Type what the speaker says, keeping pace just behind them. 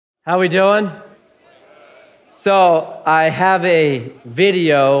How we doing? So I have a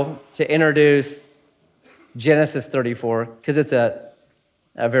video to introduce Genesis 34 because it's a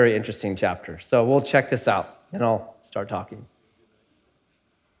very interesting chapter. So we'll check this out and I'll start talking.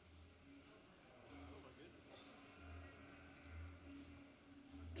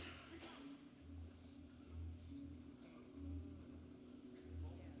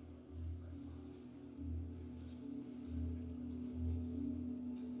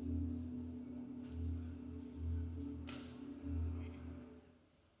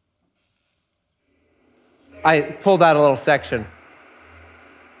 I pulled out a little section.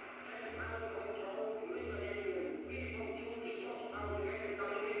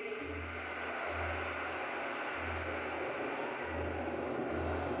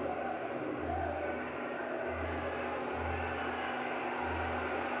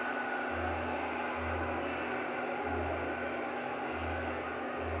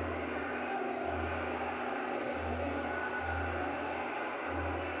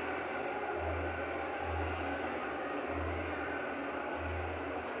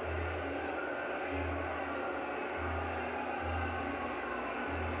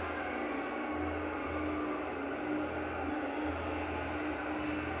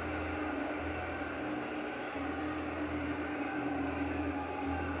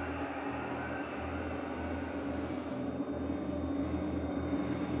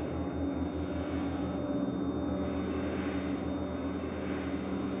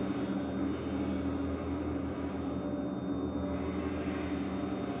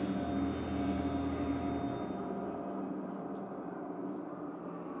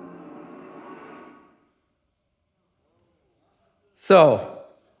 So,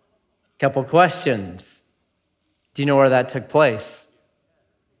 couple questions. Do you know where that took place?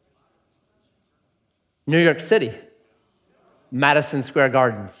 New York City, Madison Square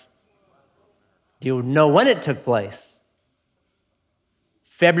Gardens. Do you know when it took place?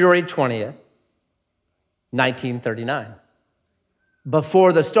 February 20th, 1939,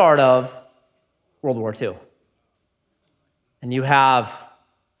 before the start of World War II. And you have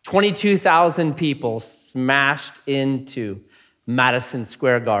 22,000 people smashed into Madison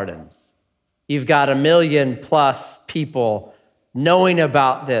Square Gardens. You've got 1 million plus people knowing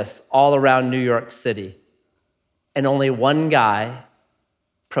about this all around New York City. And only one guy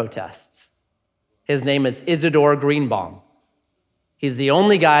protests. His name is Isidore Greenbaum. He's the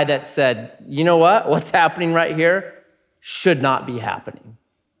only guy that said, you know what? What's happening right here should not be happening.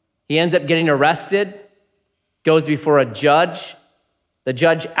 He ends up getting arrested, goes before a judge. The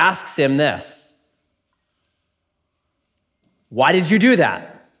judge asks him this: why did you do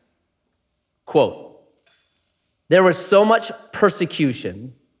that? Quote, there was so much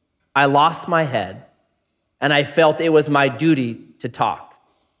persecution, I lost my head, and I felt it was my duty to talk.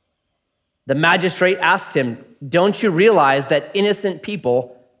 The magistrate asked him, don't you realize that innocent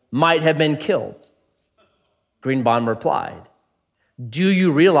people might have been killed? Greenbaum replied, do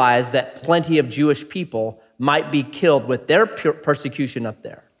you realize that plenty of Jewish people might be killed with their persecution up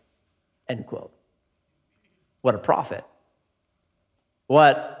there? End quote. What a prophet.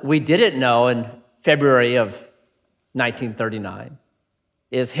 What we didn't know in February of 1939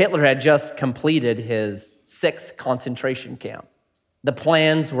 is Hitler had just completed his 6th concentration camp. The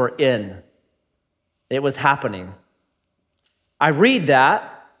plans were in. It was happening. I read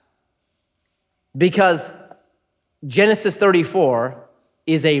that because Genesis 34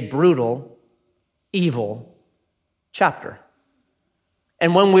 is a brutal, evil chapter.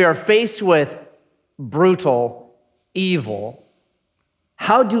 And when we are faced with brutal, evil,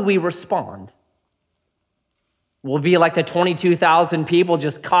 how do we respond? We'll be like the 22,000 people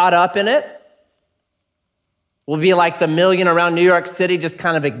just caught up in it? We'll be like the 1 million around New York City just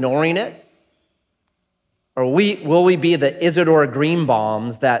kind of ignoring it? Or will we be the Isidore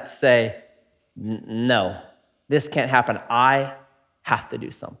Greenbaums that say, no, this can't happen. I have to do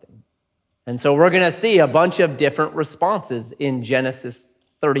something. And so we're going to see a bunch of different responses in Genesis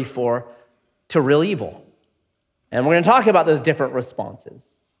 34 to real evil. And we're going to talk about those different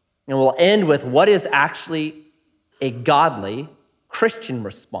responses. And we'll end with what is actually a godly Christian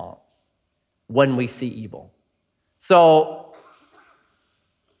response when we see evil. So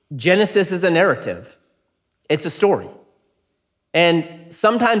Genesis is a narrative. It's a story. And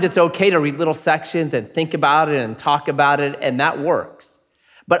sometimes it's okay to read little sections and think about it and talk about it, and that works.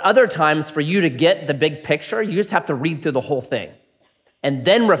 But other times, for you to get the big picture, you just have to read through the whole thing and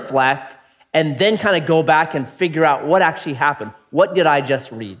then reflect and then kind of go back and figure out what actually happened. What did I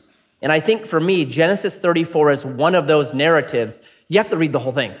just read? And I think for me, Genesis 34 is one of those narratives. You have to read the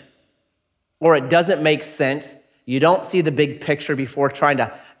whole thing, or it doesn't make sense. You don't see the big picture before trying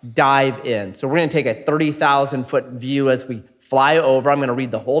to dive in. So we're going to take a 30,000 foot view as we fly over. I'm going to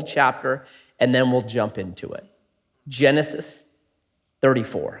read the whole chapter, and then we'll jump into it. Genesis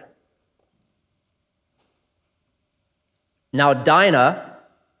 34. Now Dinah,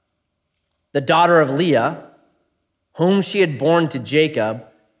 the daughter of Leah, whom she had borne to Jacob,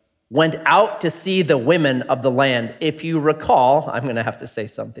 went out to see the women of the land. If you recall, I'm going to have to say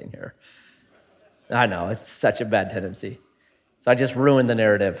something here. I know, it's such a bad tendency. So I just ruined the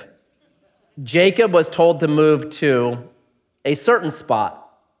narrative. Jacob was told to move to a certain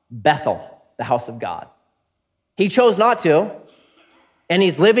spot, Bethel, the house of God. He chose not to, and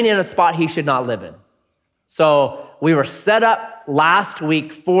he's living in a spot he should not live in. So we were set up last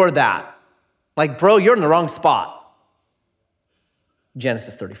week for that. Like, bro, you're in the wrong spot.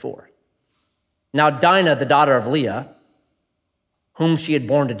 Genesis 34. Now Dinah, the daughter of Leah, whom she had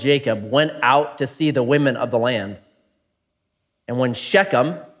borne to Jacob, went out to see the women of the land. And when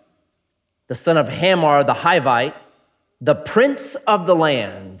Shechem, the son of Hamor the Hivite, the prince of the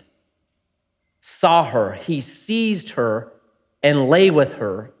land, saw her, he seized her and lay with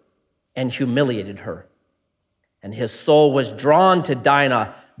her and humiliated her. And his soul was drawn to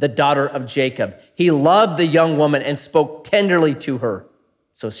Dinah, the daughter of Jacob. He loved the young woman and spoke tenderly to her.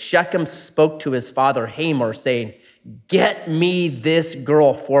 So Shechem spoke to his father Hamor, saying, "Get me this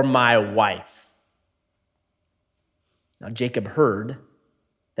girl for my wife." Now Jacob heard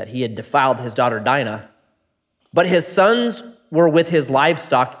that he had defiled his daughter Dinah, but his sons were with his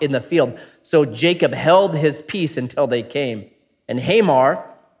livestock in the field. So Jacob held his peace until they came. And Hamor,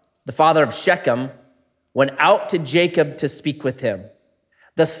 the father of Shechem, went out to Jacob to speak with him.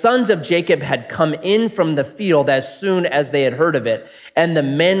 The sons of Jacob had come in from the field as soon as they had heard of it, and the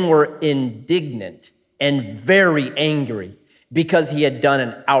men were indignant and very angry because he had done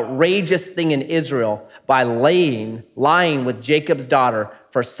an outrageous thing in Israel by lying with Jacob's daughter,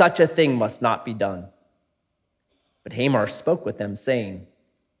 for such a thing must not be done. But Hamor spoke with them, saying,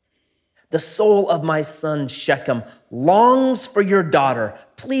 "The soul of my son Shechem longs for your daughter.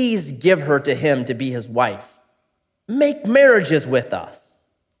 Please give her to him to be his wife. Make marriages with us.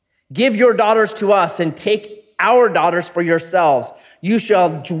 Give your daughters to us and take our daughters for yourselves. You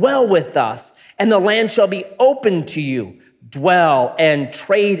shall dwell with us, and the land shall be open to you. Dwell and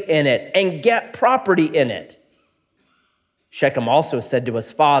trade in it and get property in it." Shechem also said to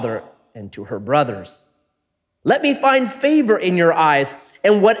his father and to her brothers, "Let me find favor in your eyes,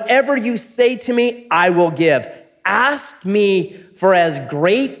 and whatever you say to me, I will give. Ask me for as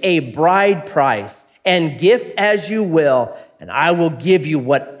great a bride price and gift as you will, and I will give you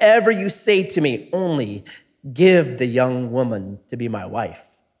whatever you say to me. Only give the young woman to be my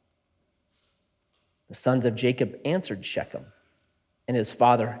wife." The sons of Jacob answered Shechem and his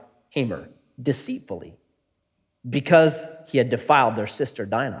father Hamor deceitfully, because he had defiled their sister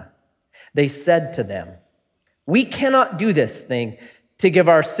Dinah. They said to them, "We cannot do this thing to give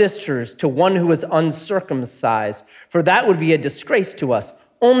our sisters to one who is uncircumcised, for that would be a disgrace to us.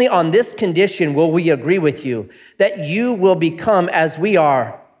 Only on this condition will we agree with you, that you will become as we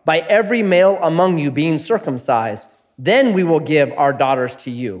are, by every male among you being circumcised. Then we will give our daughters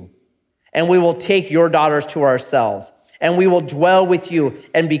to you, and we will take your daughters to ourselves, and we will dwell with you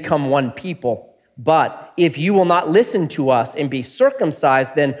and become one people. But if you will not listen to us and be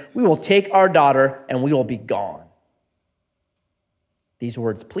circumcised, then we will take our daughter and we will be gone." These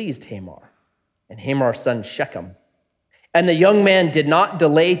words pleased Hamor and Hamor's son Shechem. And the young man did not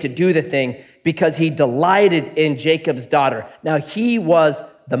delay to do the thing, because he delighted in Jacob's daughter. Now he was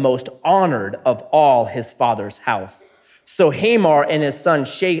the most honored of all his father's house. So Hamor and his son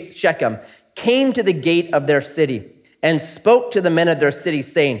Shechem came to the gate of their city and spoke to the men of their city,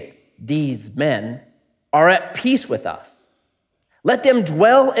 saying, "These men are at peace with us. Let them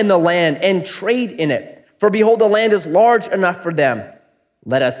dwell in the land and trade in it, for behold, the land is large enough for them.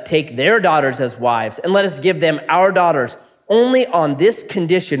 Let us take their daughters as wives, and let us give them our daughters. Only on this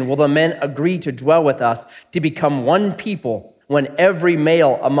condition will the men agree to dwell with us, to become one people, when every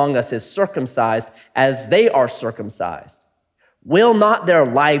male among us is circumcised as they are circumcised. Will not their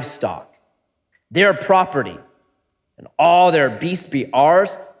livestock, their property, and all their beasts be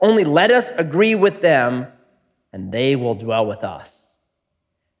ours? Only let us agree with them, and they will dwell with us."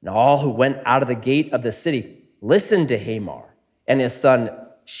 And all who went out of the gate of the city listened to Hamor and his son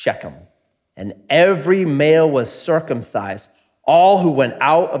Shechem, and every male was circumcised, all who went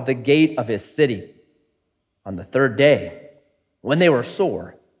out of the gate of his city. On the third day, when they were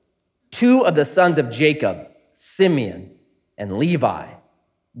sore, two of the sons of Jacob, Simeon and Levi,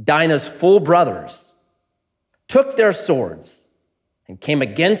 Dinah's full brothers, took their swords and came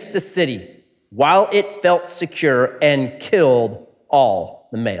against the city while it felt secure and killed all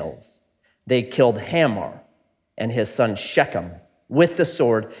the males. They killed Hamor and his son Shechem with the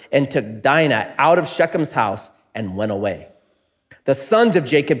sword and took Dinah out of Shechem's house and went away. The sons of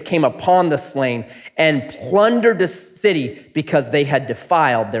Jacob came upon the slain and plundered the city because they had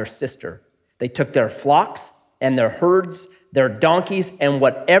defiled their sister. They took their flocks and their herds, their donkeys, and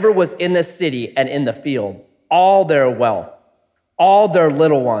whatever was in the city and in the field, all their wealth, all their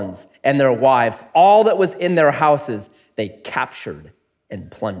little ones and their wives, all that was in their houses, they captured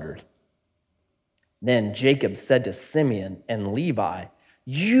and plundered. Then Jacob said to Simeon and Levi,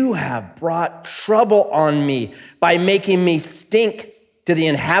 "You have brought trouble on me by making me stink to the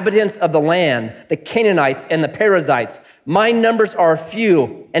inhabitants of the land, the Canaanites and the Perizzites. My numbers are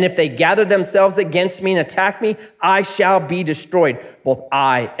few, and if they gather themselves against me and attack me, I shall be destroyed, both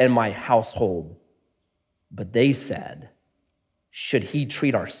I and my household." But they said, "Should he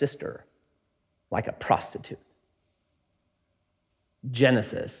treat our sister like a prostitute?"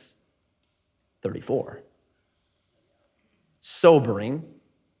 Genesis 34. Sobering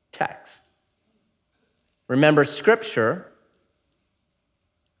text. Remember, Scripture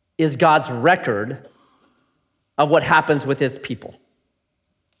is God's record of what happens with his people.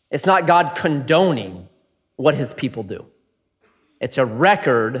 It's not God condoning what his people do. It's a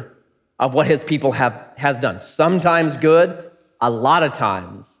record of what his people has done. Sometimes good, a lot of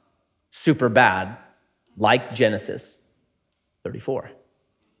times super bad, like Genesis 34.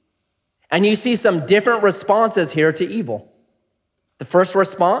 And you see some different responses here to evil. The first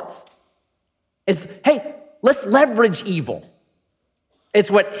response is, hey, let's leverage evil. It's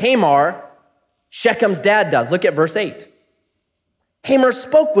what Hamor, Shechem's dad, does. Look at verse 8. Hamor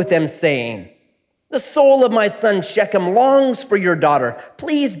spoke with them, saying, "The soul of my son Shechem longs for your daughter.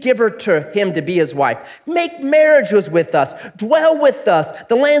 Please give her to him to be his wife. Make marriages with us. Dwell with us.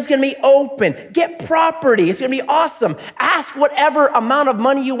 The land's going to be open. Get property. It's going to be awesome. Ask whatever amount of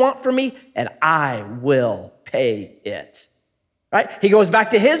money you want from me, and I will pay it." Right? He goes back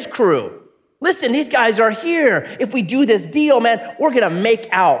to his crew. Listen, these guys are here. If we do this deal, man, we're going to make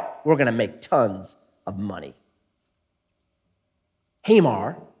out. We're going to make tons of money.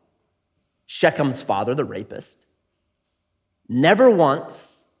 Hamor, Shechem's father, the rapist, never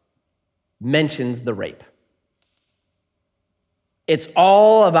once mentions the rape. It's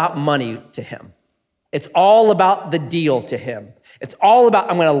all about money to him. It's all about the deal to him. It's all about,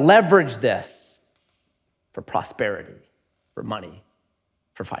 I'm going to leverage this for prosperity, for money,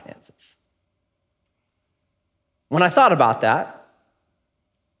 for finances. When I thought about that,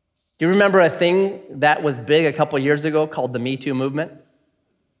 do you remember a thing that was big a couple years ago called the Me Too movement?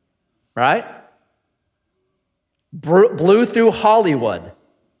 Right? Blew through Hollywood.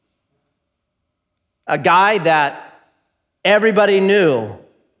 A guy that everybody knew,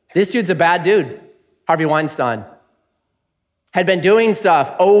 this dude's a bad dude, Harvey Weinstein, had been doing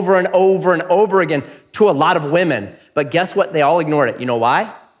stuff over and over and over again to a lot of women. But guess what? They all ignored it. You know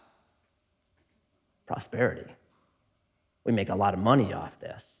why? Prosperity. We make a lot of money off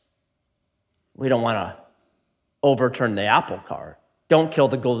this. We don't want to overturn the apple cart. Don't kill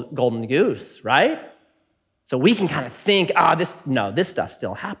the golden goose, right? So we can kind of think, this stuff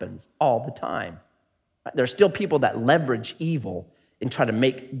still happens all the time. There's still people that leverage evil and try to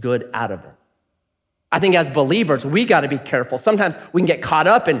make good out of it. I think as believers, we got to be careful. Sometimes we can get caught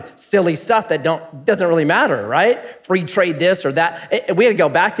up in silly stuff that doesn't really matter, right? Free trade this or that. We got to go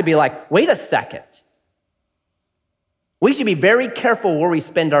back to be like, wait a second. We should be very careful where we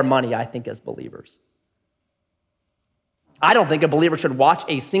spend our money, I think, as believers. I don't think a believer should watch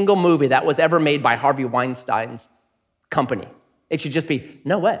a single movie that was ever made by Harvey Weinstein's company. It should just be,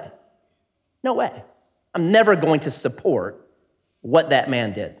 no way. No way. I'm never going to support what that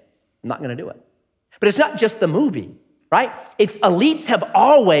man did. I'm not going to do it. But it's not just the movie, right? It's elites have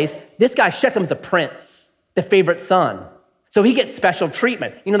always, this guy Shechem's a prince, the favorite son. So he gets special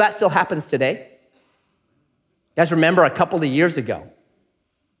treatment. You know, that still happens today. You guys remember a couple of years ago,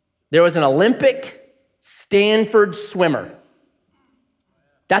 there was an Olympic Stanford swimmer.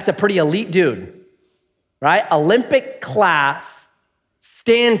 That's a pretty elite dude, right? Olympic class,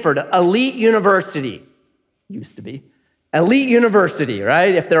 Stanford, elite university, used to be. Elite university,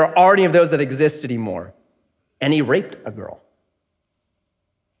 right? If there are any of those that exist anymore. And he raped a girl.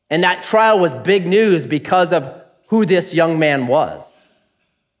 And that trial was big news because of who this young man was.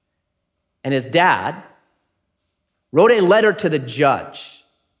 And his dad wrote a letter to the judge.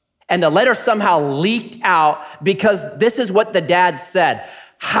 And the letter somehow leaked out because this is what the dad said.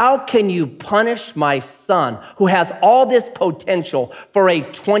 How can you punish my son who has all this potential for a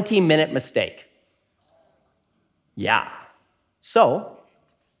 20-minute mistake? Yeah. So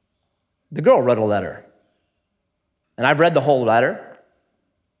the girl wrote a letter. And I've read the whole letter.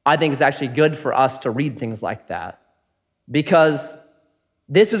 I think it's actually good for us to read things like that because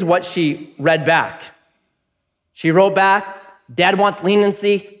this is what she read back. She wrote back, Dad wants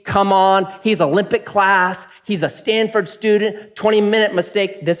leniency, come on. He's Olympic class, he's a Stanford student, 20-minute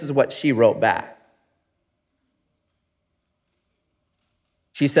mistake. This is what she wrote back.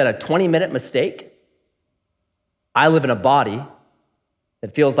 She said, a 20-minute mistake? I live in a body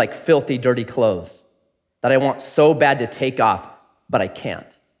that feels like filthy, dirty clothes that I want so bad to take off, but I can't.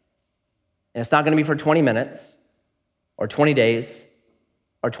 And it's not gonna be for 20 minutes or 20 days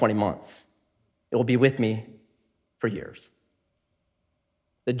or 20 months. It will be with me for years.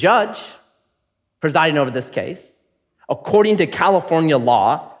 The judge presiding over this case, according to California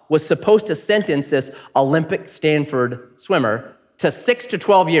law, was supposed to sentence this Olympic Stanford swimmer to 6 to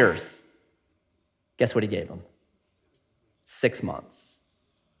 12 years. Guess what he gave him? 6 months.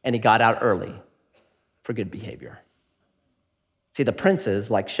 And he got out early for good behavior. See, the princes,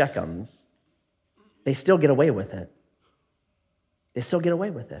 like Shechem's, they still get away with it. They still get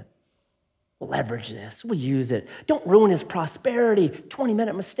away with it. We'll leverage this. We'll use it. Don't ruin his prosperity.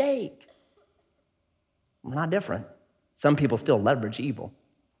 20-minute mistake. We're not different. Some people still leverage evil.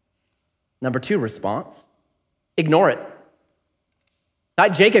 Number 2 response, ignore it. Now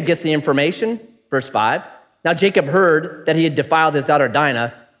Jacob gets the information, verse 5. Now Jacob heard that he had defiled his daughter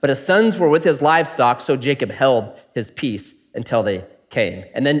Dinah, but his sons were with his livestock, so Jacob held his peace until they came.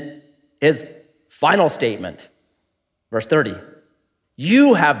 And then his final statement, verse 30.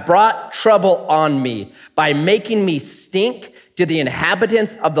 You have brought trouble on me by making me stink to the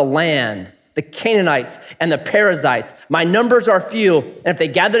inhabitants of the land, the Canaanites and the Perizzites. My numbers are few, and if they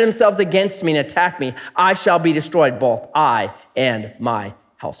gather themselves against me and attack me, I shall be destroyed, both I and my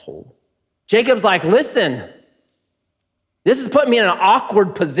household. Jacob's like, listen, this is putting me in an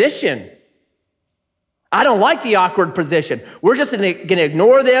awkward position. I don't like the awkward position. We're just gonna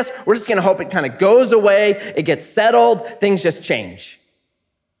ignore this. We're just gonna hope it kind of goes away, it gets settled, things just change.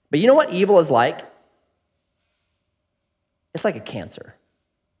 But you know what evil is like? It's like a cancer.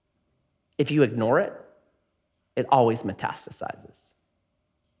 If you ignore it, it always metastasizes.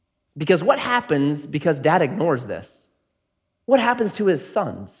 Because what happens because dad ignores this? What happens to his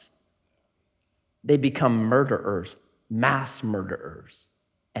sons? They become murderers, mass murderers,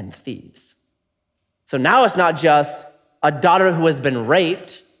 and thieves. So now it's not just a daughter who has been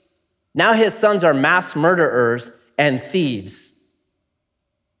raped. Now his sons are mass murderers and thieves.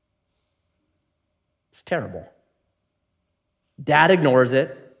 It's terrible. Dad ignores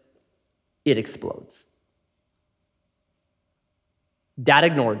it, it explodes. Dad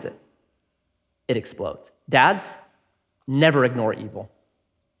ignores it, it explodes. Dads, never ignore evil.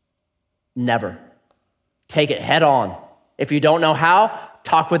 Never. Take it head on. If you don't know how,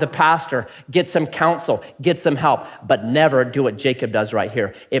 talk with a pastor, get some counsel, get some help, but never do what Jacob does right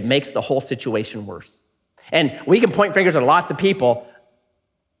here. It makes the whole situation worse. And we can point fingers at lots of people.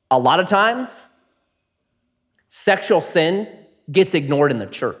 A lot of times, sexual sin gets ignored in the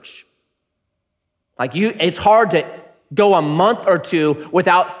church. It's hard to go a month or two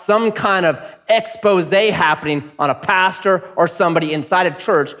without some kind of expose happening on a pastor or somebody inside a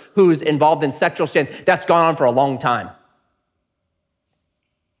church who's involved in sexual sin. That's gone on for a long time.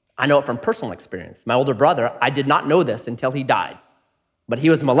 I know it from personal experience. My older brother, I did not know this until he died, but he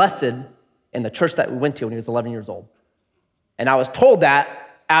was molested in the church that we went to when he was 11 years old. And I was told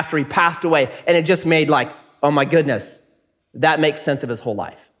that after he passed away, and it just made oh my goodness, that makes sense of his whole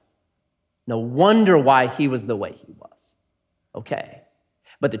life. No wonder why he was the way he was. Okay.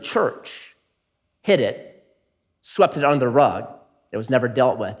 But the church hid it, swept it under the rug. It was never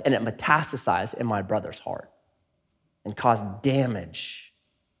dealt with, and it metastasized in my brother's heart and caused damage,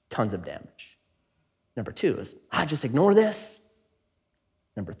 tons of damage. Number 2 is, just ignore this.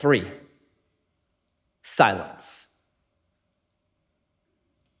 Number 3, silence.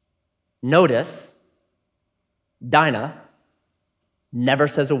 Notice, Dinah never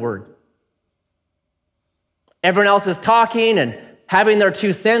says a word. Everyone else is talking and having their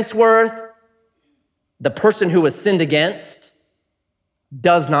 2 cents worth. The person who was sinned against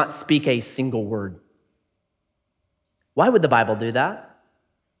does not speak a single word. Why would the Bible do that?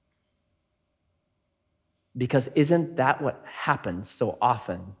 Because isn't that what happens so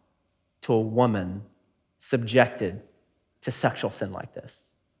often to a woman subjected to sexual sin like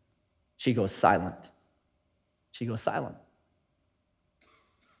this? She goes silent. She goes silent.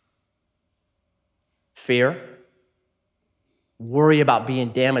 Fear, worry about being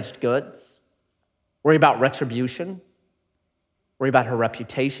damaged goods, worry about retribution, worry about her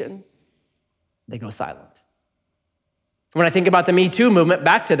reputation. They go silent. When I think about the Me Too movement,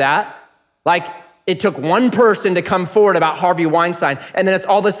 back to that, It took one person to come forward about Harvey Weinstein, and then it's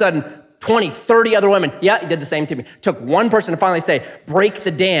all of a sudden 20, 30 other women. Yeah, he did the same to me. It took one person to finally say, break the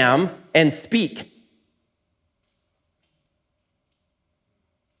dam and speak.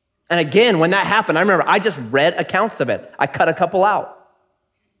 And again, when that happened, I remember I just read accounts of it. I cut a couple out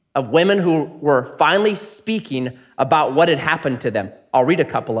of women who were finally speaking about what had happened to them. I'll read a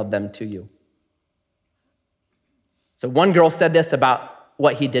couple of them to you. So one girl said this about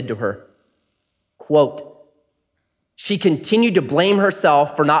what he did to her. Quote, she continued to blame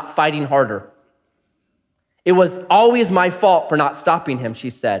herself for not fighting harder. It was always my fault for not stopping him,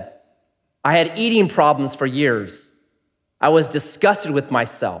 she said. I had eating problems for years. I was disgusted with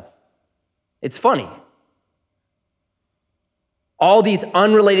myself. It's funny. All these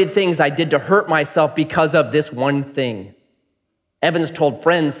unrelated things I did to hurt myself because of this one thing. Evans told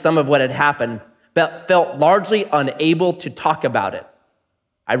friends some of what had happened, but felt largely unable to talk about it.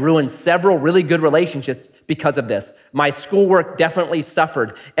 I ruined several really good relationships because of this. My schoolwork definitely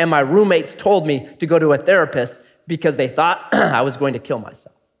suffered, and my roommates told me to go to a therapist because they thought I was going to kill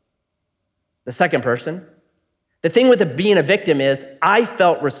myself. The second person, the thing with being a victim is I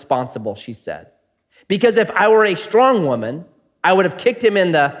felt responsible, she said. Because if I were a strong woman, I would have kicked him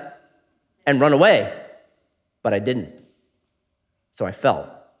and run away, but I didn't. So I felt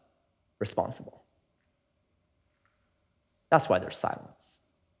responsible. That's why there's silence.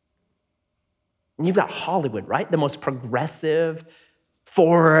 And you've got Hollywood, right? The most progressive,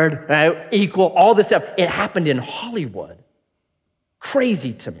 forward, right? Equal, all this stuff. It happened in Hollywood.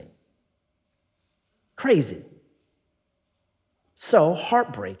 Crazy to me. Crazy. So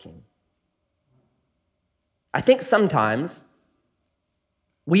heartbreaking. I think sometimes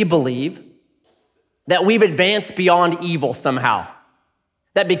we believe that we've advanced beyond evil somehow.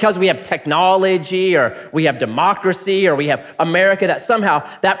 That because we have technology or we have democracy or we have America, that somehow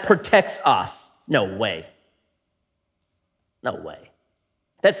that protects us. No way. No way.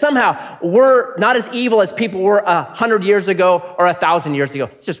 That somehow we're not as evil as people were 100 years ago or 1,000 years ago.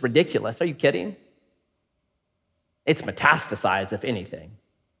 It's just ridiculous. Are you kidding? It's metastasized, if anything.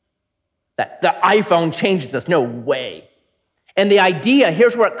 That the iPhone changes us. No way. And the idea,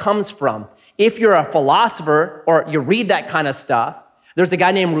 here's where it comes from. If you're a philosopher or you read that kind of stuff, there's a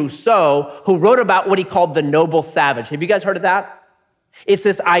guy named Rousseau who wrote about what he called the noble savage. Have you guys heard of that? It's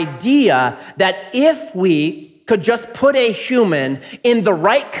this idea that if we could just put a human in the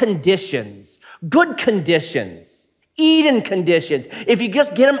right conditions, good conditions, Eden conditions, if you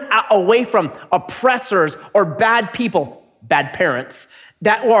just get them away from oppressors or bad people, bad parents,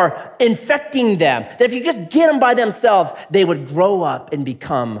 that are infecting them, that if you just get them by themselves, they would grow up and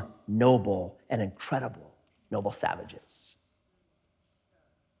become noble and incredible, noble savages.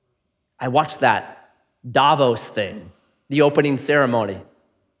 I watched that Davos thing, the opening ceremony,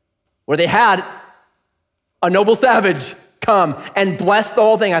 where they had a noble savage come and bless the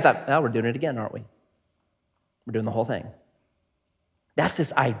whole thing. I thought, oh, we're doing it again, aren't we? We're doing the whole thing. That's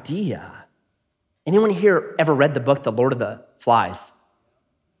this idea. Anyone here ever read the book, The Lord of the Flies?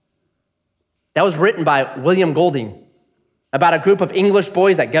 That was written by William Golding about a group of English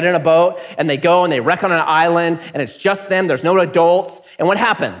boys that get in a boat and they go and they wreck on an island and it's just them, there's no adults. And what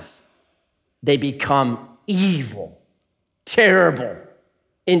happens? They become evil, terrible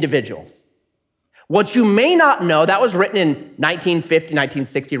individuals. What you may not know, that was written in 1950,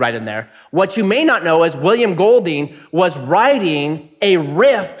 1960, right in there. What you may not know is William Golding was writing a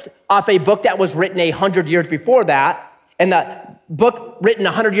riff off a book that was written 100 years before that. And the book written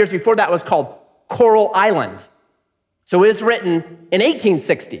 100 years before that was called Coral Island. So it was written in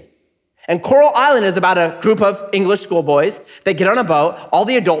 1860. And Coral Island is about a group of English schoolboys. They get on a boat, all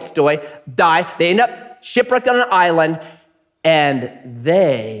the adults die, they end up shipwrecked on an island, and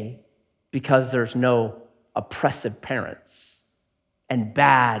they, because there's no oppressive parents and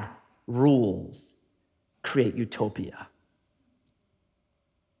bad rules, create utopia.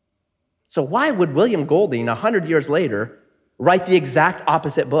 So why would William Golding, 100 years later, write the exact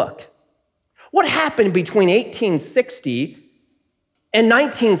opposite book? What happened between 1860 and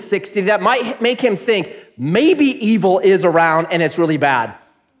 1960 that might make him think maybe evil is around and it's really bad?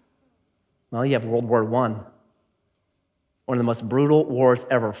 Well, you have World War I, one of the most brutal wars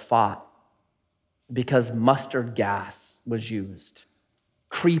ever fought because mustard gas was used,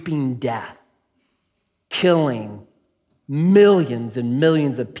 creeping death, killing millions and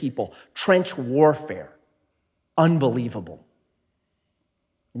millions of people, trench warfare, unbelievable.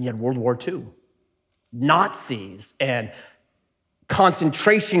 And you had World War II, Nazis and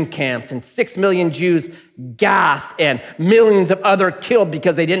concentration camps and 6 million Jews gassed and millions of other killed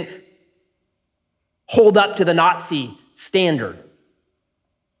because they didn't hold up to the Nazi standard.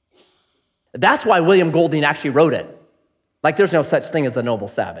 That's why William Golding actually wrote it. Like, there's no such thing as the noble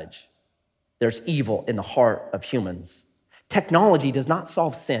savage. There's evil in the heart of humans. Technology does not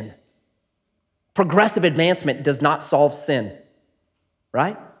solve sin. Progressive advancement does not solve sin,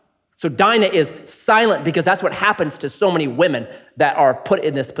 right? So Dinah is silent because that's what happens to so many women that are put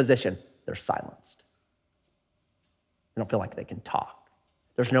in this position. They're silenced. They don't feel like they can talk.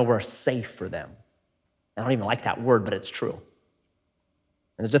 There's nowhere safe for them. I don't even like that word, but it's true.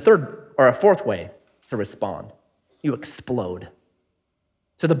 And there's a fourth way to respond. You explode.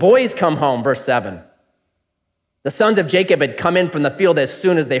 So the boys come home, verse 7. The sons of Jacob had come in from the field as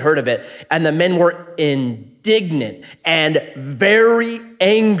soon as they heard of it, and the men were indignant and very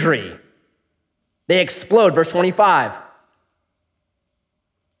angry. They explode, verse 25.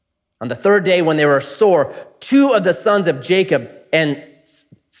 On the third day, when they were sore, two of the sons of Jacob,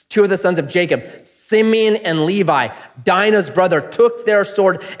 Simeon and Levi, Dinah's brother, took their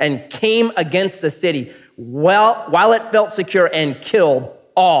sword and came against the city while it felt secure and killed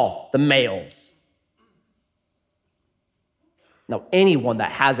all the males. Now, anyone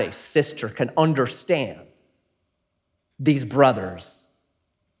that has a sister can understand these brothers,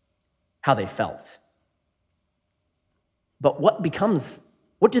 how they felt. But what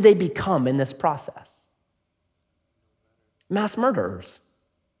do they become in this process? Mass murderers,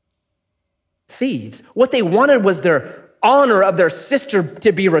 thieves. What they wanted was their honor of their sister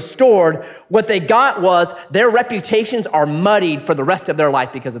to be restored. What they got was their reputations are muddied for the rest of their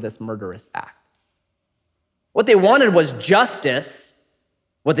life because of this murderous act. What they wanted was justice.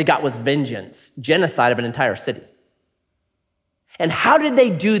 What they got was vengeance, genocide of an entire city. And how did they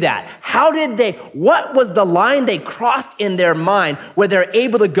do that? What was the line they crossed in their mind where they're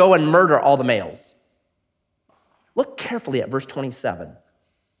able to go and murder all the males? Look carefully at verse 27.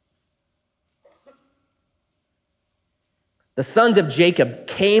 The sons of Jacob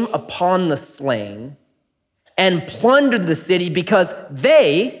came upon the slain and plundered the city because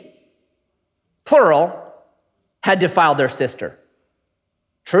they, plural, had defiled their sister.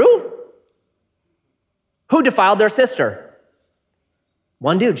 True? Who defiled their sister?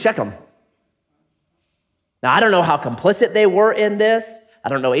 One dude, Shechem. Now, I don't know how complicit they were in this. I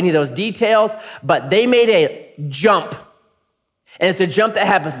don't know any of those details, but they made a jump. And it's a jump that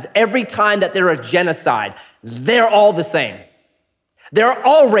happens every time that there is genocide. They're all the same. They're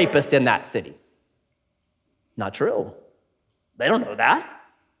all rapists in that city. Not true. They don't know that.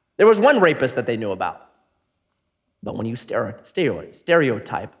 There was one rapist that they knew about. But when you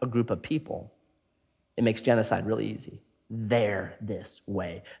stereotype a group of people, it makes genocide really easy. They're this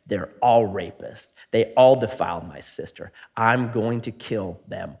way. They're all rapists. They all defiled my sister. I'm going to kill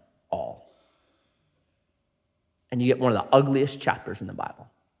them all. And you get one of the ugliest chapters in the Bible.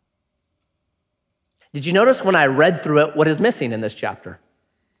 Did you notice when I read through it what is missing in this chapter?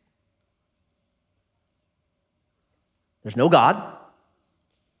 There's no God.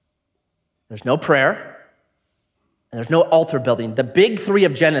 There's no prayer. And there's no altar building. The big three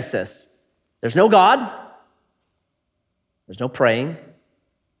of Genesis. There's no God. There's no praying.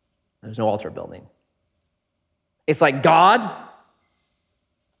 There's no altar building. It's like God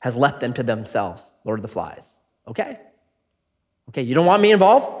has left them to themselves. Lord of the Flies. Okay, you don't want me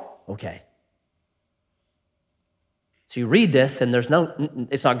involved? Okay. So you read this and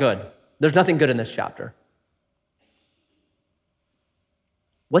it's not good. There's nothing good in this chapter.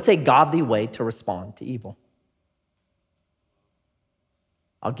 What's a godly way to respond to evil?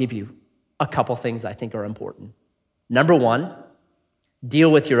 I'll give you a couple things I think are important. Number one, deal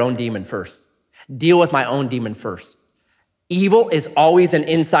with your own demon first. Deal with my own demon first. Evil is always an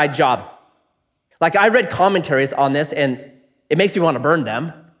inside job. Like, I read commentaries on this and it makes me want to burn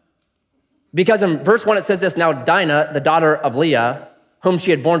them. Because in verse 1 it says this, now Dinah, the daughter of Leah, whom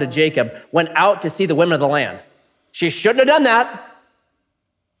she had borne to Jacob, went out to see the women of the land. She shouldn't have done that.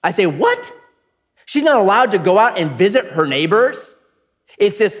 I say, what? She's not allowed to go out and visit her neighbors?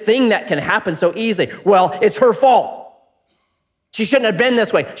 It's this thing that can happen so easily. Well, it's her fault. She shouldn't have been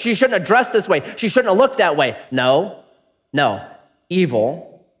this way. She shouldn't have dressed this way. She shouldn't have looked that way. No.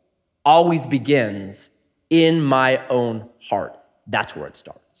 Evil always begins in my own heart. That's where it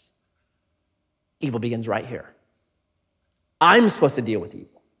starts. Evil begins right here. I'm supposed to deal with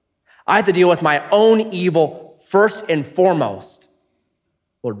evil. I have to deal with my own evil first and foremost.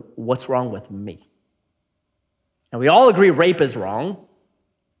 Lord, what's wrong with me? Now, we all agree rape is wrong,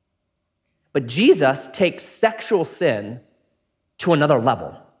 but Jesus takes sexual sin to another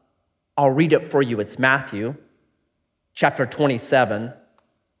level. I'll read it for you. It's Matthew chapter 27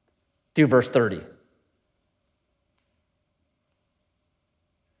 through verse 30.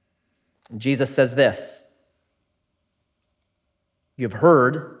 Jesus says this, you've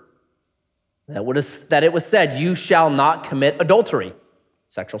heard that it was said, you shall not commit adultery,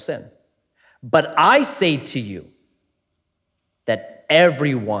 sexual sin. But I say to you that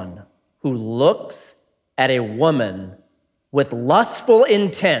everyone who looks at a woman with lustful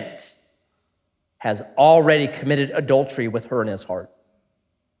intent has already committed adultery with her in his heart.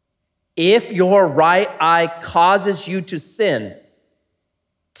 If your right eye causes you to sin,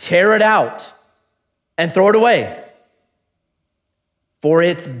 tear it out and throw it away. For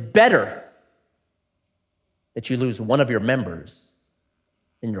it's better that you lose one of your members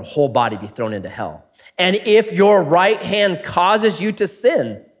than your whole body be thrown into hell. And if your right hand causes you to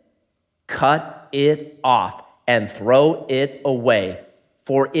sin, cut it off and throw it away.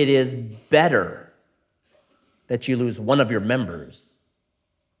 For it is better that you lose one of your members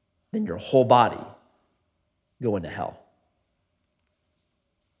than your whole body go into hell.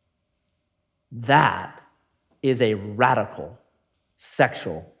 That is a radical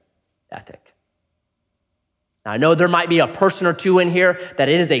sexual ethic. Now, I know there might be a person or two in here that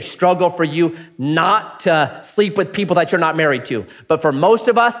it is a struggle for you not to sleep with people that you're not married to. But for most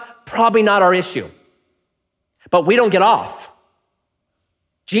of us, probably not our issue. But we don't get off.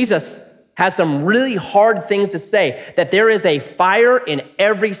 Jesus has some really hard things to say, that there is a fire in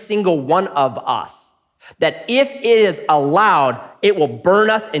every single one of us, that if it is allowed, it will burn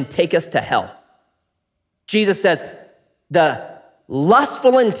us and take us to hell. Jesus says, the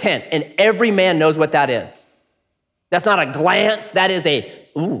lustful intent, and every man knows what that is. That's not a glance, that is a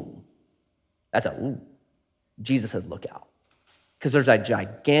ooh. That's a ooh. Jesus says, look out. Because there's a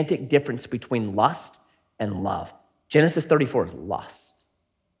gigantic difference between lust and love. Genesis 34 is lust.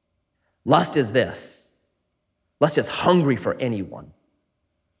 Lust is this. Lust is hungry for anyone.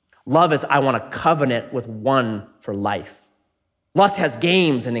 Love is I want a covenant with one for life. Lust has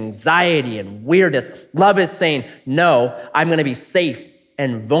games and anxiety and weirdness. Love is saying, no, I'm going to be safe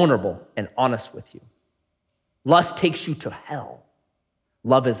and vulnerable and honest with you. Lust takes you to hell.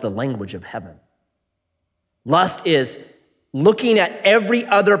 Love is the language of heaven. Lust is looking at every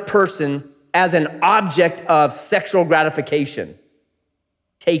other person as an object of sexual gratification,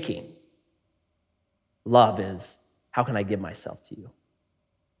 taking. Love is, how can I give myself to you?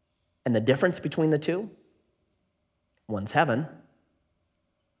 And the difference between the two, one's heaven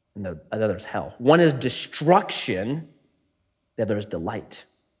and the other's hell. One is destruction, the other is delight.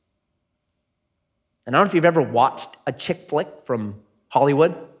 And I don't know if you've ever watched a chick flick from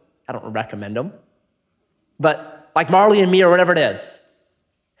Hollywood. I don't recommend them. But like Marley and Me or whatever it is.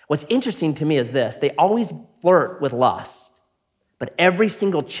 What's interesting to me is this. They always flirt with lust, but every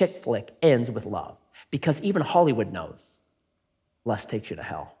single chick flick ends with love. Because even Hollywood knows lust takes you to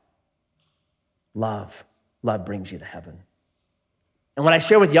hell. Love brings you to heaven. And what I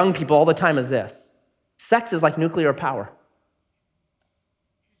share with young people all the time is this. Sex is like nuclear power.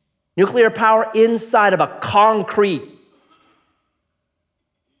 Nuclear power inside of a concrete,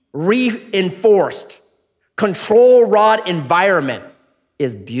 reinforced, control rod environment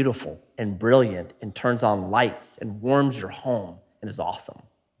is beautiful and brilliant and turns on lights and warms your home and is awesome.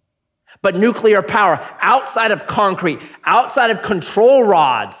 But nuclear power outside of concrete, outside of control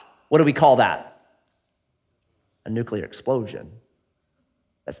rods, what do we call that? A nuclear explosion.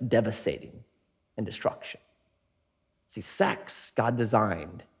 That's devastating and destruction. See, sex, God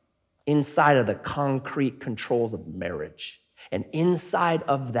designed inside of the concrete controls of marriage. And inside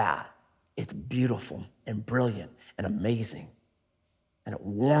of that, it's beautiful and brilliant and amazing. And it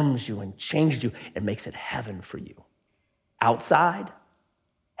warms you and changes you and makes it heaven for you. Outside,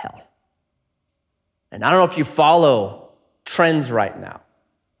 hell. And I don't know if you follow trends right now,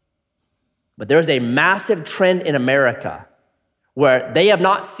 but there's a massive trend in America where they have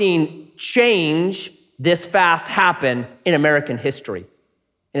not seen change this fast happen in American history,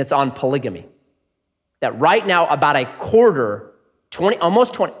 and it's on polygamy. That right now, about a quarter,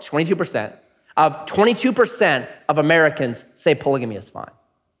 22% of Americans say polygamy is fine.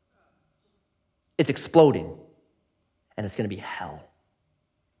 It's exploding, and it's gonna be hell.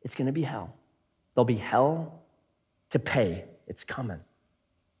 It's gonna be hell. There'll be hell to pay. It's coming.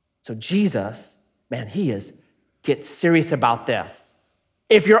 So Jesus, man, gets serious about this.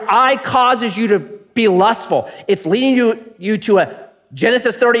 If your eye causes you to be lustful, it's leading you to a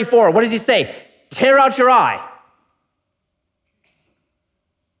Genesis 34. What does he say? Tear out your eye.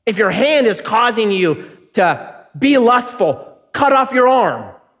 If your hand is causing you to be lustful, cut off your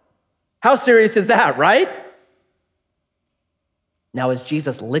arm. How serious is that, right? Now, is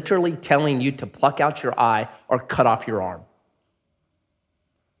Jesus literally telling you to pluck out your eye or cut off your arm?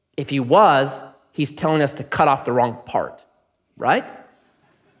 If he was, he's telling us to cut off the wrong part, right?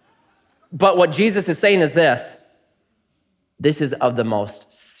 But what Jesus is saying is this is of the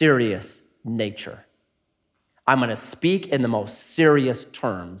most serious nature. I'm going to speak in the most serious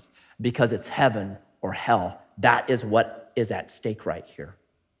terms because it's heaven or hell. That is what is at stake right here.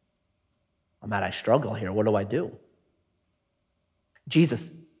 I struggle here. What do I do?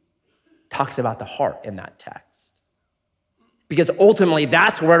 Jesus talks about the heart in that text because ultimately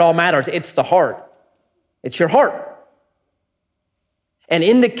that's where it all matters. It's the heart. It's your heart. And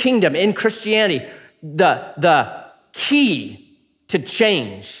in the kingdom, in Christianity, the key to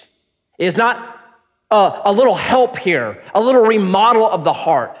change is not a little help here, a little remodel of the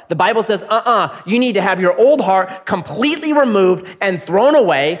heart. The Bible says, you need to have your old heart completely removed and thrown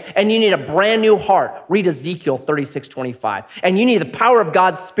away, and you need a brand new heart. Read Ezekiel 36:25. And you need the power of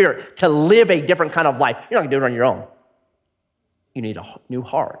God's Spirit to live a different kind of life. You're not gonna do it on your own. You need a new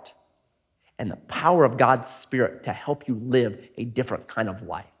heart and the power of God's Spirit to help you live a different kind of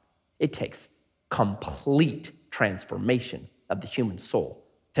life. It takes complete transformation of the human soul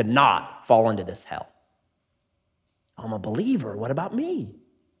to not fall into this hell. I'm a believer. What about me?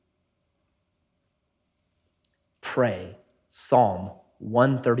 Pray Psalm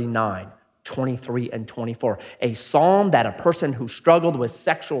 139, 23 and 24, a psalm that a person who struggled with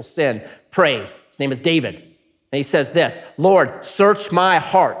sexual sin prays. His name is David. And he says this, Lord, search my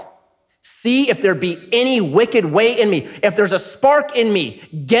heart. See if there be any wicked way in me. If there's a spark in me,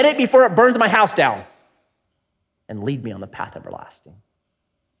 get it before it burns my house down. And lead me on the path everlasting.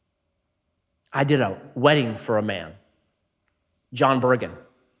 I did a wedding for a man, John Bergen.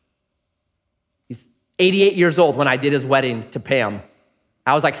 He's 88 years old when I did his wedding to Pam.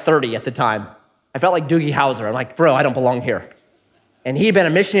 I was like 30 at the time. I felt like Doogie Howser. I'm like, bro, I don't belong here. And he'd been a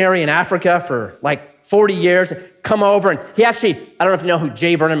missionary in Africa for like 40 years, come over, and he actually, I don't know if you know who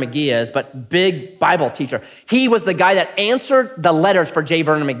J. Vernon McGee is, but big Bible teacher. He was the guy that answered the letters for J.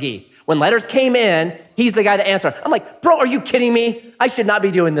 Vernon McGee. When letters came in, he's the guy that answered. I'm like, bro, are you kidding me? I should not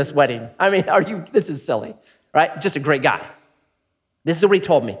be doing this wedding. This is silly, right? Just a great guy. This is what he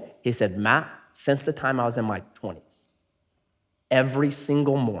told me. He said, Matt, since the time I was in my 20s, every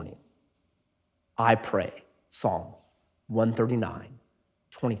single morning, I pray Psalm 139,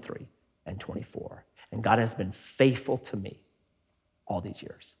 23, and 24. And God has been faithful to me all these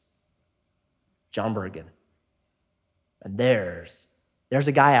years. John Bergen. And there's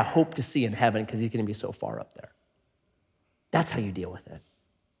a guy I hope to see in heaven because he's going to be so far up there. That's how you deal with it.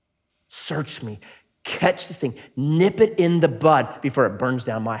 Search me, catch this thing, nip it in the bud before it burns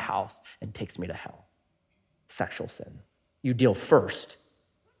down my house and takes me to hell. Sexual sin. You deal first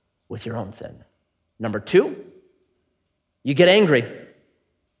with your own sin. Number 2, you get angry.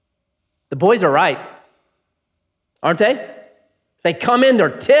 The boys are right, aren't they? They come in, they're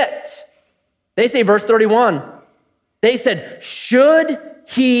ticked. They say, verse 31, they said, should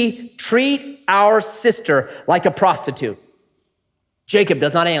he treat our sister like a prostitute? Jacob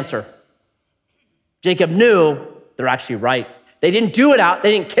does not answer. Jacob knew they're actually right. They didn't do it out,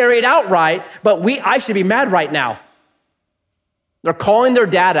 they didn't carry it out right, but I should be mad right now. They're calling their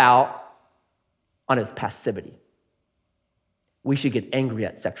dad out on his passivity. We should get angry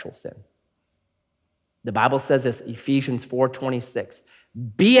at sexual sin. The Bible says this, Ephesians 4:26.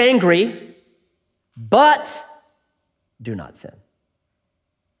 Be angry, but do not sin.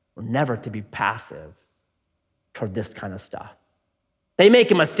 We're never to be passive toward this kind of stuff. They make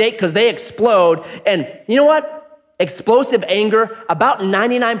a mistake because they explode. And you know what? Explosive anger, about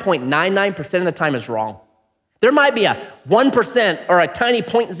 99.99% of the time is wrong. There might be a 1% or a tiny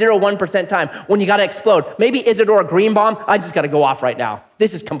 0.01% time when you got to explode. Maybe Isadora Greenbaum, I just got to go off right now.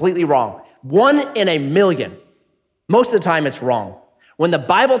 This is completely wrong. 1 in a million. Most of the time it's wrong. When the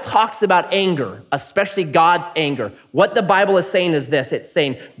Bible talks about anger, especially God's anger, what the Bible is saying is this. It's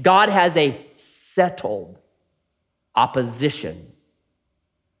saying God has a settled opposition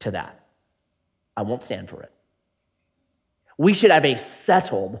to that. I won't stand for it. We should have a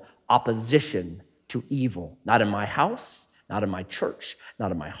settled opposition to evil, not in my house, not in my church,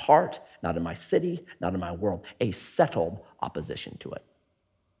 not in my heart, not in my city, not in my world. A settled opposition to it.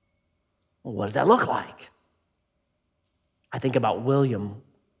 Well, what does that look like? I think about William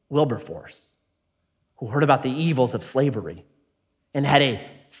Wilberforce, who heard about the evils of slavery and had a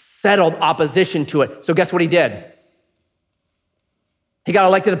settled opposition to it. So guess what he did? He got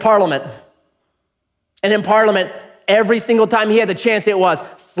elected to Parliament. And in Parliament, every single time he had the chance, it was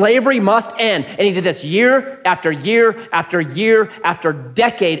slavery must end. And he did this year after year after year after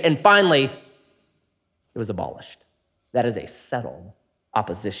decade, and finally, it was abolished. That is a settled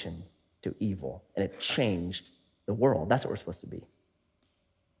opposition to evil, and it changed the world. That's what we're supposed to be.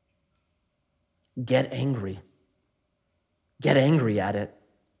 Get angry. Get angry at it.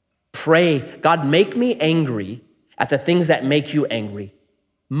 Pray, God, make me angry at the things that make you angry.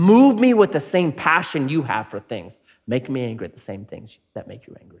 Move me with the same passion you have for things. Make me angry at the same things that make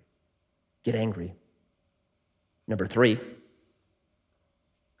you angry. Get angry. Number 3,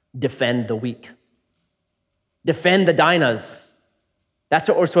 defend the weak. Defend the Dinahs. That's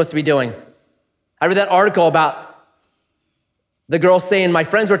what we're supposed to be doing. I read that article about the girl saying, my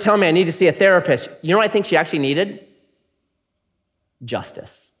friends were telling me I need to see a therapist. You know what I think she actually needed?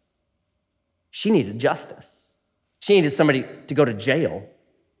 Justice. She needed justice. She needed somebody to go to jail.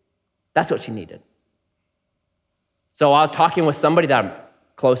 That's what she needed. So I was talking with somebody that I'm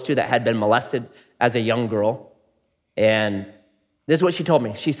close to that had been molested as a young girl. And this is what she told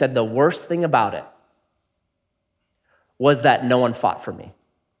me. She said, the worst thing about it was that no one fought for me.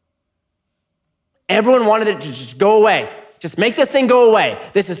 Everyone wanted it to just go away. Just make this thing go away.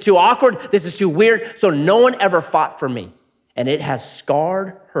 This is too awkward. This is too weird. So no one ever fought for me. And it has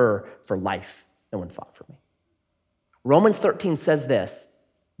scarred her for life. No one fought for me. Romans 13 says this,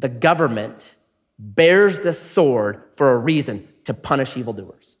 the government bears the sword for a reason, to punish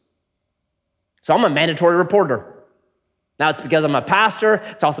evildoers. So I'm a mandatory reporter. Now it's because I'm a pastor.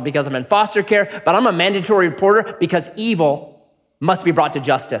 It's also because I'm in foster care, but I'm a mandatory reporter because evil must be brought to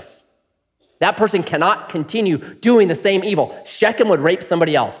justice. That person cannot continue doing the same evil. Shechem would rape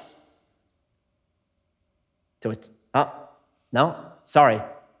somebody else. So it's, no, sorry,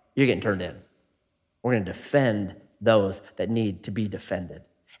 you're getting turned in. We're going to defend those that need to be defended.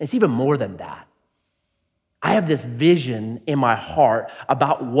 And it's even more than that. I have this vision in my heart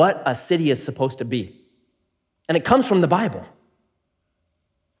about what a city is supposed to be. And it comes from the Bible.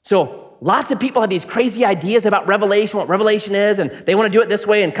 So lots of people have these crazy ideas about Revelation, what Revelation is, and they want to do it this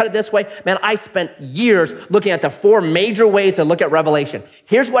way and cut it this way. Man, I spent years looking at the 4 major ways to look at Revelation.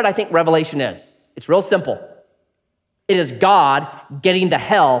 Here's what I think Revelation is. It's real simple. It is God getting the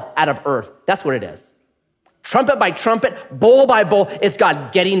hell out of earth. That's what it is. Trumpet by trumpet, bowl by bowl, it's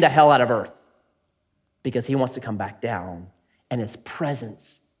God getting the hell out of earth. Because he wants to come back down and his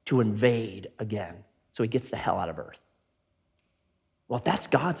presence to invade again. So he gets the hell out of earth. Well, if that's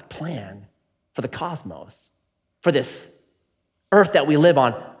God's plan for the cosmos, for this earth that we live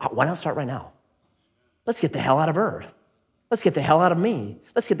on, why not start right now? Let's get the hell out of earth. Let's get the hell out of me.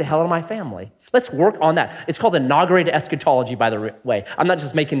 Let's get the hell out of my family. Let's work on that. It's called inaugurated eschatology, by the way. I'm not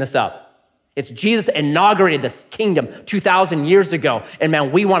just making this up. It's Jesus inaugurated this kingdom 2,000 years ago. And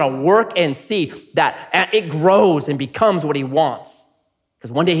man, we want to work and see that it grows and becomes what he wants.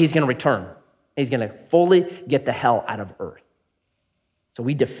 Because one day he's going to return. He's going to fully get the hell out of earth. So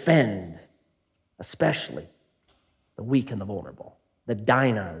we defend, especially the weak and the vulnerable, the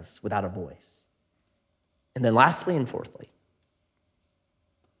Dinahs without a voice. And then lastly and fourthly,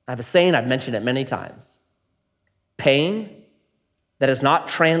 I have a saying, I've mentioned it many times. Pain that is not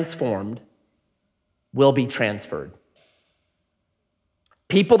transformed will be transferred.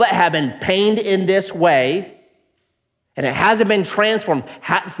 People that have been pained in this way, and it hasn't been transformed,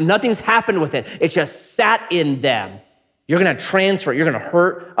 nothing's happened with it, it's just sat in them. You're gonna transfer, you're gonna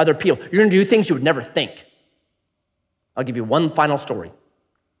hurt other people. You're gonna do things you would never think. I'll give you one final story.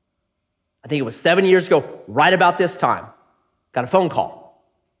 I think it was 7 years ago, right about this time, got a phone call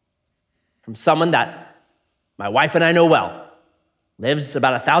from someone that my wife and I know well, lives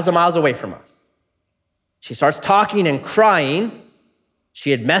about 1,000 miles away from us. She starts talking and crying.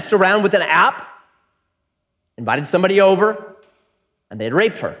 She had messed around with an app, invited somebody over, and they had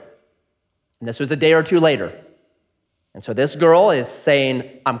raped her. And this was a day or two later. And so this girl is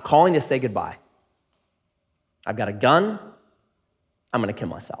saying, I'm calling to say goodbye. I've got a gun. I'm gonna kill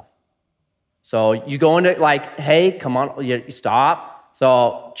myself. So you go into like, hey, come on, you stop.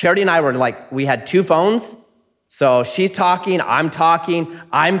 So Charity and I were like, we had 2 phones. So she's talking, I'm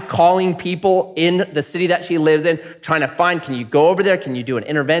calling people in the city that she lives in, trying to find, can you go over there? Can you do an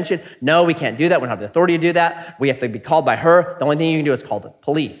intervention? No, we can't do that. We don't have the authority to do that. We have to be called by her. The only thing you can do is call the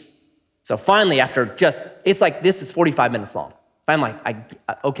police. So finally, after it's like, this is 45 minutes long. I'm like,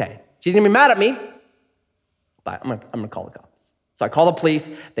 okay, she's gonna be mad at me, but I'm gonna call the cops. So I call the police,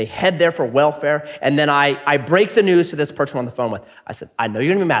 they head there for welfare, and then I break the news to this person on the phone with. I said, I know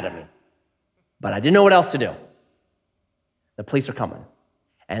you're gonna be mad at me, but I didn't know what else to do. The police are coming.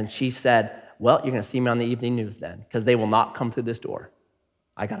 And she said, well, you're gonna see me on the evening news then, because they will not come through this door.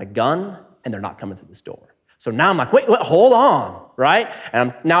 I got a gun, and they're not coming through this door. So now I'm like, wait, hold on, right?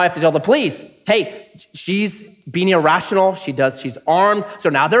 And now I have to tell the police, hey, she's being irrational, she's armed. So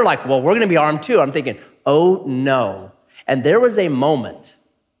now they're like, well, we're gonna be armed too. I'm thinking, oh no. And there was a moment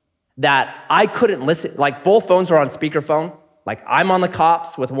that I couldn't listen, like both phones are on speakerphone, like I'm on the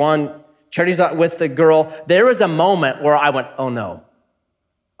cops with one, Charity's with the girl. There was a moment where I went, oh no.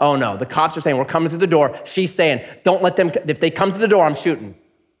 The cops are saying, we're coming through the door. She's saying, don't let them, if they come to the door, I'm shooting.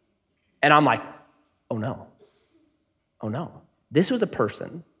 And I'm like, oh no. This was a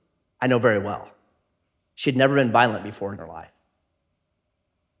person I know very well. She'd never been violent before in her life.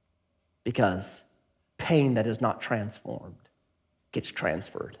 Because pain that is not transformed gets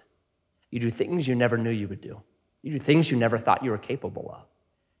transferred. You do things you never knew you would do. You do things you never thought you were capable of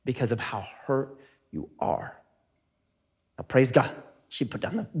because of how hurt you are. Now, praise God. She put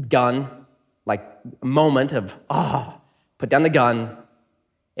down the gun, like a moment of, put down the gun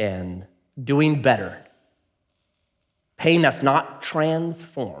and doing better. Pain that's not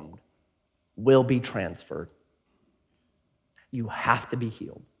transformed will be transferred. You have to be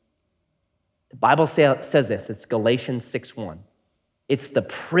healed. The Bible says this, it's Galatians 6:1. It's the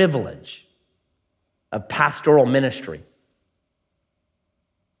privilege of pastoral ministry.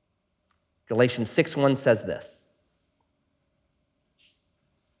 Galatians 6:1 says this.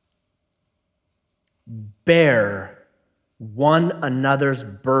 Bear one another's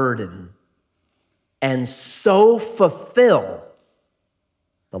burden and so fulfill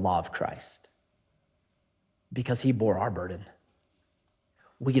the law of Christ. Because he bore our burden.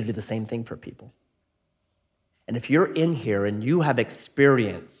 We get to do the same thing for people. And if you're in here and you have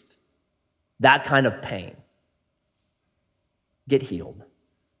experienced that kind of pain, get healed.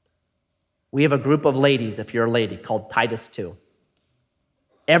 We have a group of ladies, if you're a lady, called Titus 2.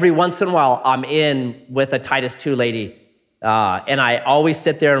 Every once in a while, I'm in with a Titus 2 lady, and I always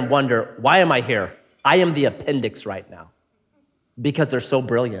sit there and wonder, why am I here? I am the appendix right now because they're so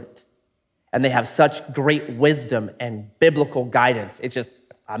brilliant and they have such great wisdom and biblical guidance. It's just,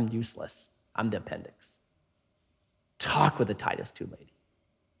 I'm useless. I'm the appendix. Talk with the Titus 2 lady.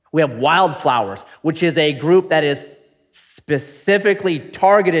 We have Wildflowers, which is a group that is specifically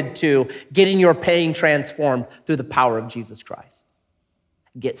targeted to getting your pain transformed through the power of Jesus Christ.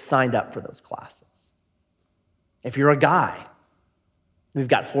 Get signed up for those classes. If you're a guy, we've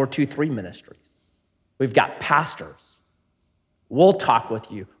got 423 ministries. We've got pastors. We'll talk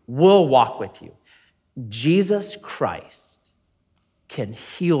with you. We'll walk with you. Jesus Christ can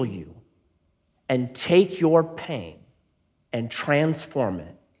heal you and take your pain and transform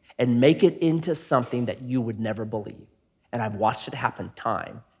it and make it into something that you would never believe. And I've watched it happen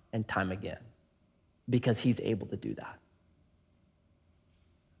time and time again because he's able to do that.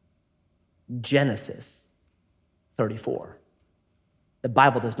 Genesis 34. The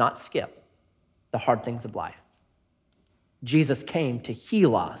Bible does not skip the hard things of life. Jesus came to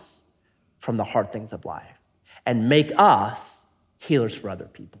heal us from the hard things of life and make us healers for other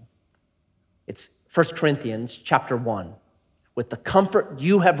people. It's 1 Corinthians chapter 1. With the comfort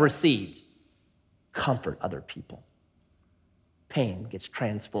you have received, comfort other people. Pain gets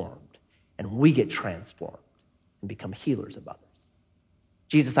transformed, and we get transformed and become healers of others.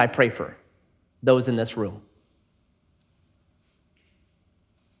 Jesus, I pray for those in this room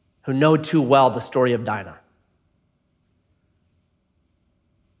who know too well the story of Dinah.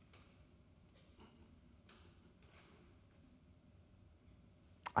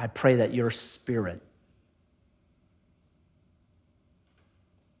 I pray that your spirit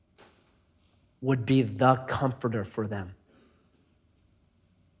would be the comforter for them.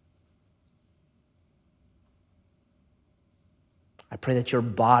 I pray that your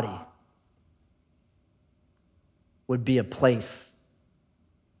body would be a place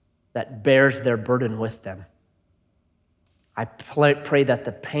that bears their burden with them. I pray that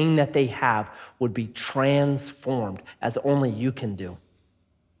the pain that they have would be transformed as only you can do.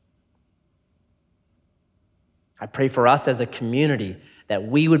 I pray for us as a community that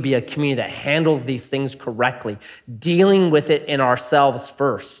we would be a community that handles these things correctly, dealing with it in ourselves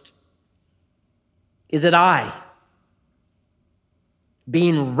first. Is it I?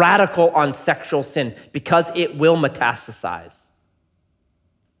 Being radical on sexual sin because it will metastasize.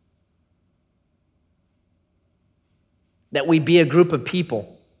 That we be a group of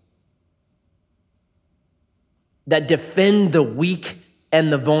people that defend the weak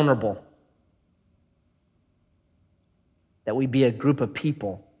and the vulnerable. That we be a group of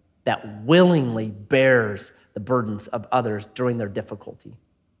people that willingly bears the burdens of others during their difficulty.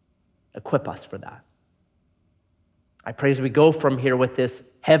 Equip us for that. I pray as we go from here with this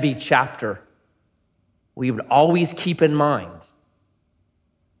heavy chapter, we would always keep in mind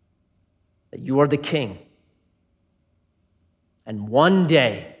that you are the King. And one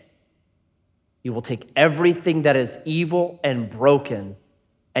day, you will take everything that is evil and broken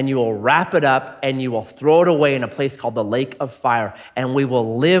and you will wrap it up and you will throw it away in a place called the lake of fire. And we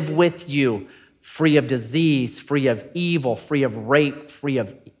will live with you free of disease, free of evil, free of rape, free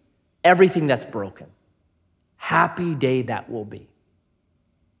of everything that's broken. Happy day that will be.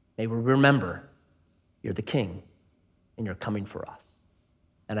 May we remember you're the King and you're coming for us.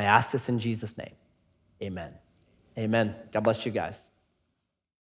 And I ask this in Jesus' name. Amen. Amen. God bless you guys.